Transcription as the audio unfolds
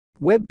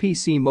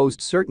WebPC most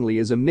certainly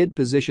is a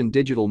mid-position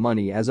digital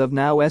money as of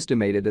now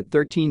estimated at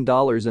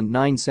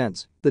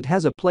 $13.09 that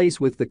has a place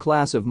with the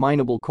class of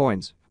mineable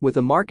coins with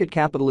a market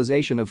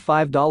capitalization of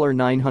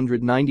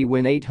 $5.990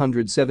 win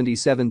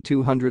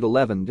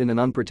 $877,211 in an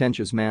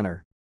unpretentious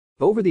manner.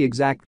 Over the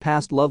exact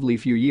past lovely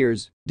few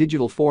years,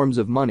 digital forms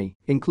of money,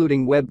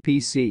 including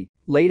WebPC,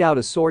 laid out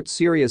a sort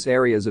serious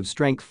areas of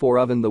strength for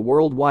of in the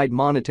worldwide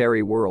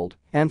monetary world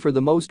and for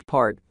the most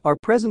part are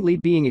presently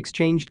being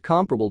exchanged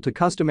comparable to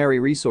customary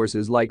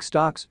resources like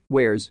stocks,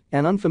 wares,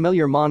 and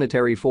unfamiliar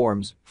monetary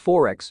forms,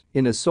 forex,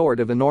 in a sort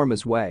of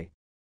enormous way.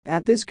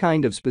 At this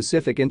kind of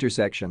specific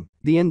intersection,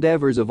 the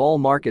endeavors of all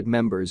market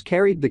members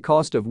carried the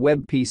cost of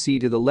WebPC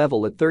to the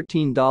level at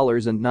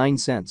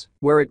 $13.09,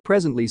 where it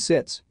presently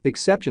sits,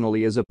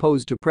 exceptionally as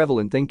opposed to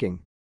prevalent thinking.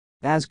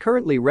 As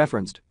currently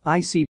referenced,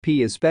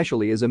 ICP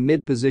especially is a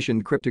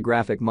mid-positioned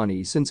cryptographic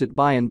money since it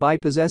by and by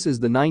possesses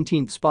the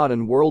 19th spot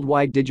in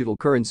worldwide digital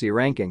currency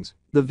rankings,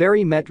 the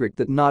very metric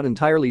that not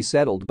entirely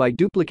settled by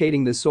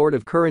duplicating the sort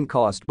of current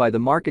cost by the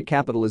market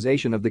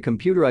capitalization of the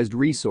computerized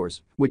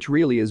resource, which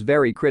really is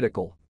very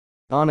critical.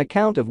 On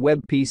account of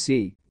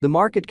WebPC, the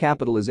market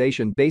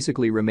capitalization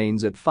basically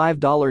remains at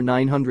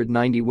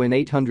 $5.990 win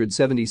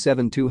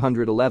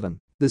 $877,211.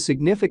 The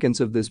significance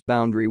of this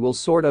boundary will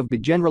sort of be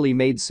generally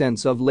made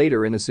sense of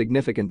later in a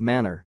significant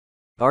manner.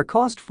 Our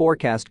cost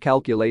forecast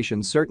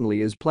calculation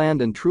certainly is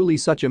planned in truly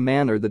such a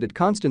manner that it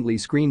constantly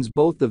screens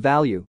both the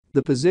value,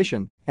 the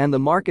position, and the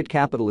market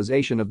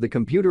capitalization of the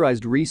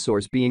computerized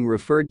resource being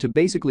referred to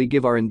basically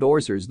give our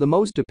endorsers the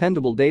most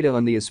dependable data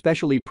on the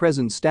especially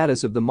present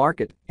status of the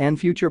market and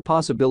future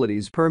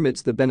possibilities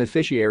permits the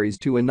beneficiaries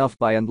to enough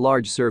by and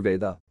large survey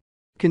the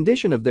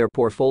condition of their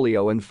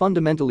portfolio and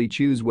fundamentally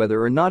choose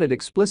whether or not it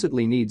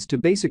explicitly needs to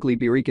basically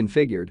be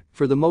reconfigured,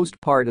 for the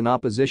most part in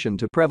opposition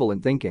to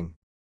prevalent thinking.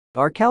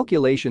 Our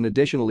calculation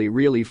additionally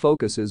really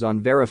focuses on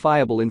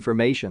verifiable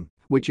information,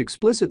 which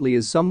explicitly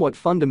is somewhat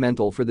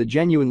fundamental for the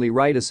genuinely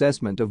right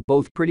assessment of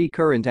both pretty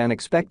current and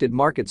expected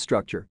market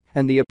structure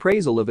and the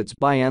appraisal of its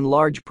by and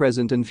large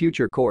present and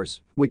future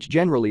course, which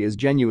generally is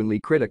genuinely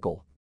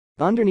critical.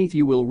 Underneath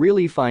you will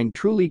really find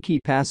truly key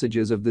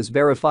passages of this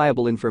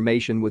verifiable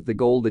information with the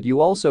goal that you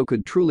also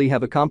could truly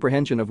have a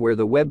comprehension of where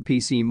the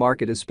WebPC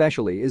market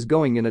especially is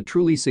going in a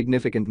truly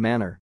significant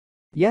manner.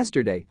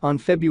 Yesterday, on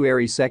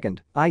February 2nd,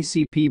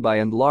 ICP by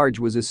and large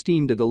was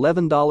esteemed at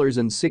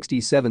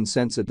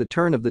 $11.67 at the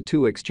turn of the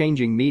two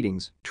exchanging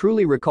meetings.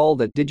 Truly recall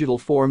that digital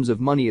forms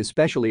of money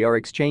especially are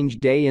exchanged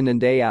day in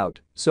and day out,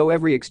 so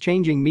every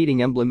exchanging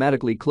meeting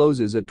emblematically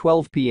closes at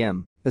 12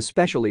 p.m.,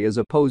 especially as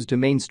opposed to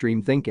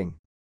mainstream thinking.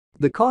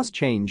 The cost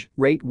change,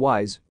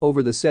 rate-wise,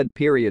 over the said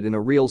period in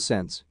a real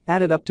sense,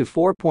 added up to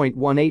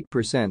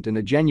 4.18% in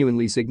a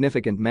genuinely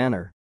significant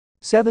manner.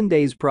 7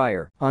 days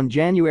prior, on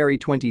January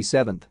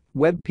 27,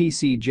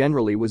 WebPC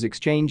generally was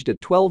exchanged at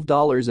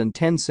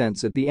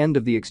 $12.10 at the end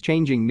of the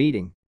exchanging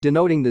meeting,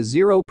 denoting the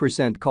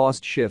 0%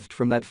 cost shift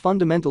from that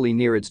fundamentally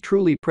near its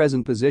truly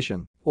present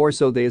position, or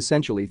so they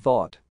essentially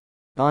thought.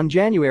 On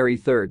January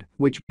 3,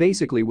 which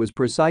basically was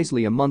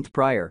precisely a month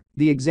prior,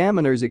 the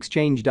examiners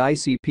exchanged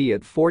ICP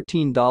at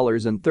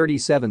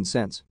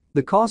 $14.37,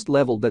 the cost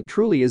level that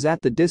truly is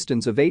at the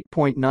distance of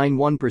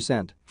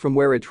 8.91% from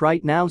where it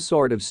right now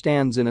sort of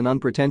stands in an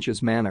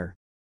unpretentious manner.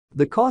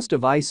 The cost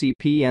of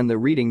ICP and the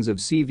readings of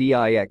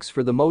CVIX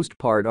for the most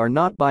part are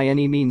not by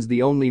any means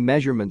the only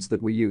measurements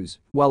that we use,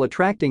 while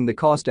attracting the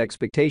cost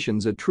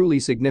expectations a truly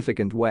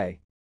significant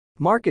way.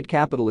 Market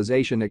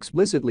capitalization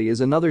explicitly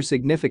is another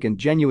significant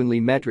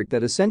genuinely metric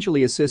that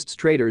essentially assists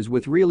traders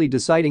with really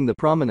deciding the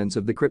prominence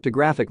of the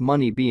cryptographic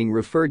money being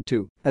referred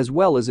to, as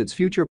well as its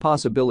future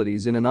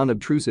possibilities in an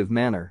unobtrusive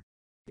manner.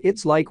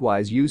 It's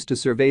likewise used to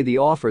survey the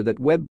offer that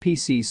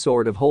WebPC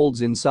sort of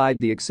holds inside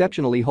the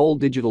exceptionally whole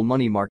digital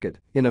money market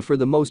in a for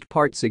the most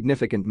part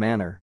significant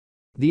manner.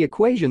 The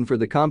equation for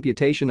the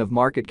computation of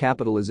market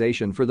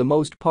capitalization for the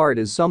most part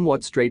is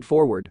somewhat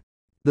straightforward.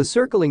 The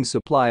circling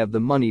supply of the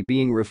money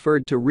being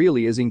referred to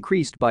really is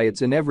increased by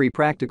its in every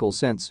practical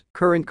sense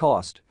current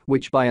cost,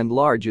 which by and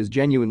large is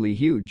genuinely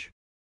huge.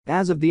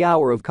 As of the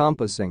hour of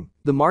compassing,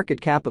 the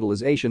market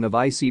capitalization of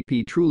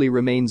ICP truly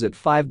remains at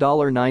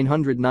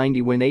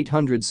 $5.990 win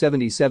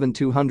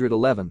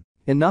 $877,211,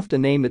 enough to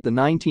name it the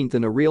 19th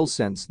in a real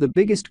sense the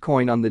biggest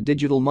coin on the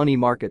digital money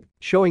market,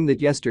 showing that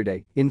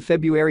yesterday, in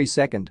February 2,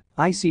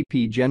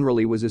 ICP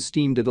generally was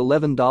esteemed at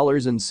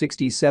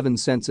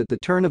 $11.67 at the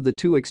turn of the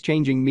two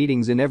exchanging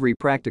meetings in every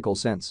practical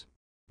sense.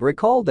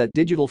 Recall that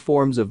digital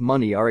forms of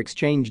money are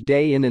exchanged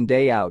day in and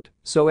day out,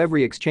 so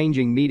every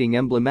exchanging meeting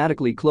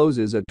emblematically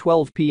closes at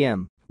 12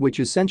 p.m., which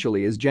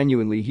essentially is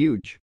genuinely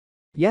huge.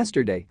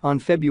 Yesterday, on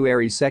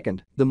February 2,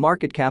 the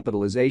market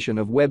capitalization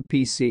of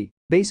WebPC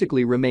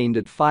basically remained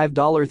at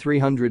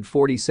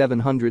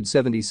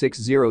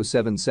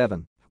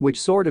 $5,347,076,077, which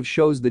sort of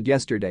shows that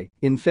yesterday,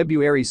 in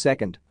February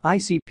 2,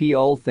 ICP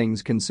all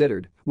things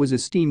considered, was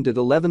esteemed at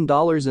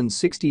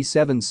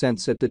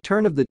 $11.67 at the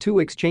turn of the two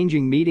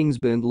exchanging meetings.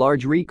 By and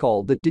large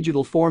recall that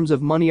digital forms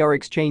of money are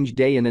exchanged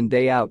day in and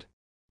day out.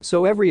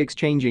 So every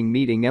exchanging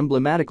meeting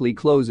emblematically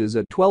closes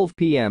at 12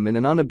 p.m. in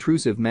an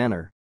unobtrusive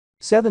manner.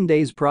 7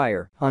 days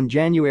prior, on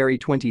January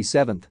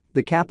 27,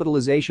 the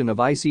capitalization of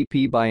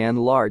ICP by and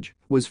large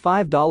was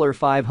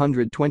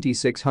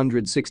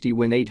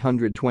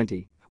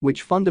 $5,526,820,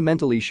 which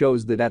fundamentally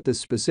shows that at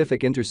this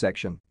specific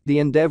intersection, the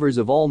endeavors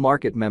of all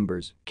market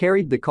members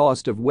carried the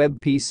cost of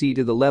WebPC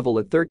to the level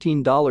at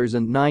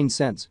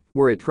 $13.09,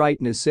 where it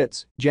rightness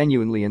sits,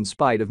 genuinely in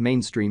spite of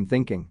mainstream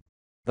thinking.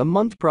 A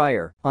month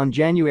prior, on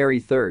January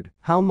 3,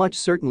 how much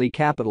certainly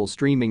capital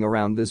streaming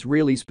around this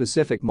really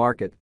specific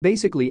market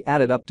basically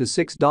added up to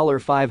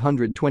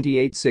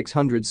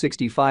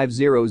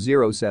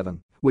 $6,528,665,007,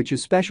 which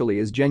especially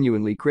is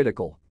genuinely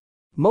critical.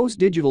 Most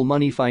digital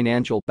money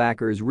financial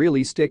backers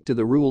really stick to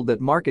the rule that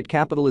market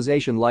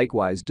capitalization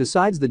likewise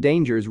decides the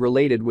dangers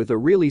related with a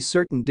really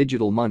certain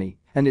digital money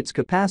and its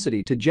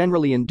capacity to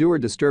generally endure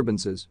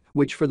disturbances,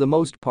 which for the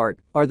most part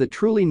are the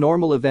truly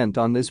normal event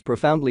on this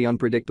profoundly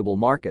unpredictable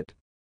market.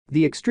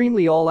 The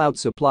extremely all-out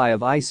supply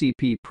of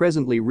ICP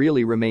presently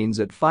really remains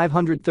at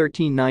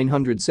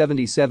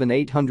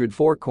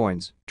 513,977,804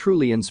 coins,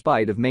 truly in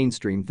spite of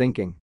mainstream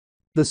thinking.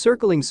 The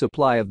circling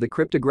supply of the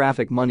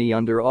cryptographic money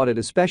under audit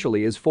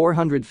especially is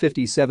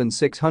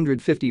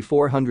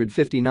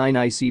 457,650,459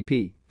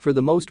 ICP, for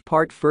the most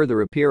part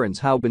further appearance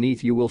how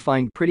beneath you will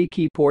find pretty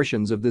key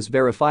portions of this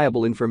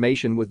verifiable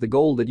information with the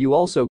goal that you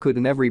also could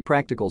in every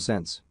practical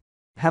sense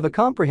have a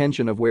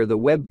comprehension of where the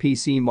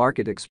WebPC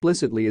market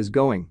explicitly is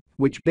going,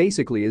 which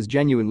basically is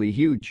genuinely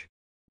huge.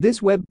 This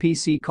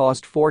WebPC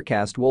cost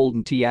forecast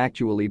wouldn't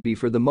actually be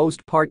for the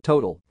most part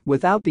total,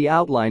 without the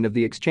outline of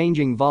the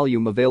exchanging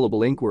volume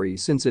available inquiry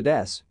since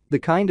it's the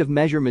kind of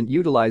measurement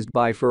utilized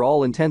by for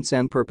all intents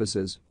and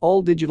purposes,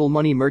 all digital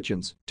money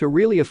merchants to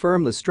really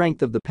affirm the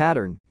strength of the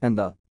pattern and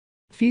the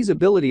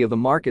feasibility of a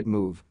market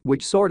move,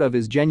 which sort of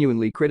is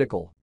genuinely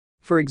critical.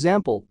 For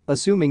example,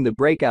 assuming the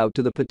breakout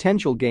to the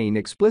potential gain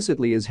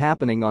explicitly is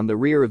happening on the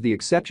rear of the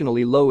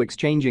exceptionally low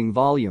exchanging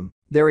volume,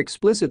 there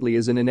explicitly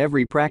is in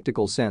every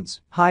practical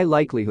sense high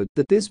likelihood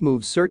that this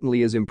move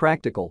certainly is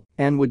impractical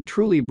and would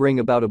truly bring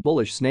about a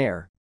bullish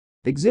snare.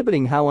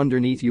 Exhibiting how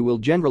underneath you will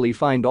generally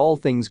find all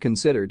things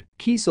considered,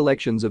 key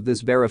selections of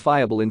this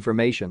verifiable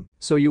information,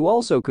 so you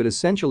also could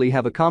essentially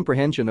have a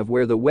comprehension of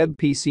where the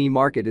WebPC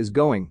market is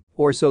going,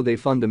 or so they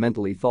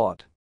fundamentally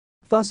thought.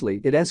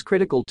 Thusly, it is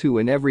critical to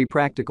in every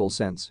practical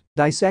sense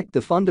dissect the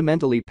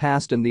fundamentally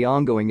past and the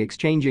ongoing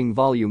exchanging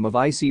volume of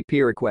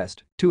ICP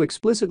request to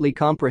explicitly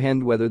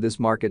comprehend whether this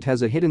market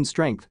has a hidden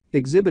strength,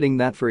 exhibiting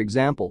that for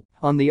example,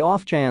 on the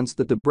off chance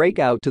that the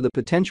breakout to the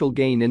potential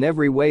gain in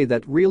every way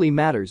that really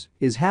matters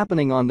is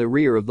happening on the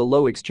rear of the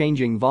low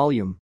exchanging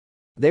volume.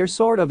 There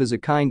sort of is a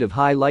kind of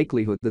high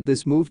likelihood that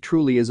this move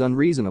truly is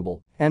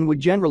unreasonable and would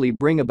generally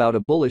bring about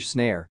a bullish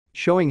snare,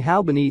 showing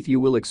how beneath you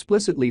will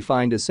explicitly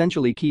find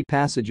essentially key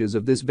passages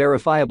of this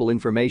verifiable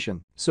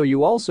information, so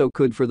you also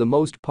could for the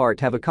most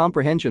part have a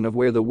comprehension of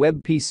where the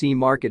WebPC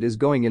market is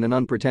going in an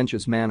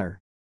unpretentious manner.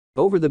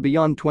 Over the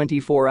beyond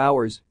 24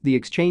 hours, the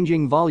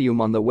exchanging volume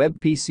on the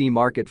WebPC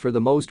market for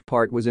the most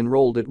part was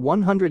enrolled at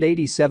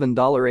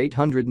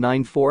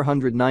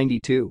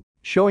 $187,809,492,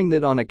 showing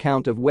that on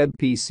account of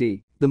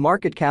WebPC, the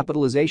market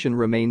capitalization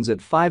remains at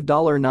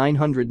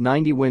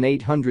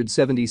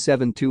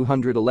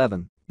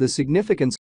 $5,990,877,211. The significance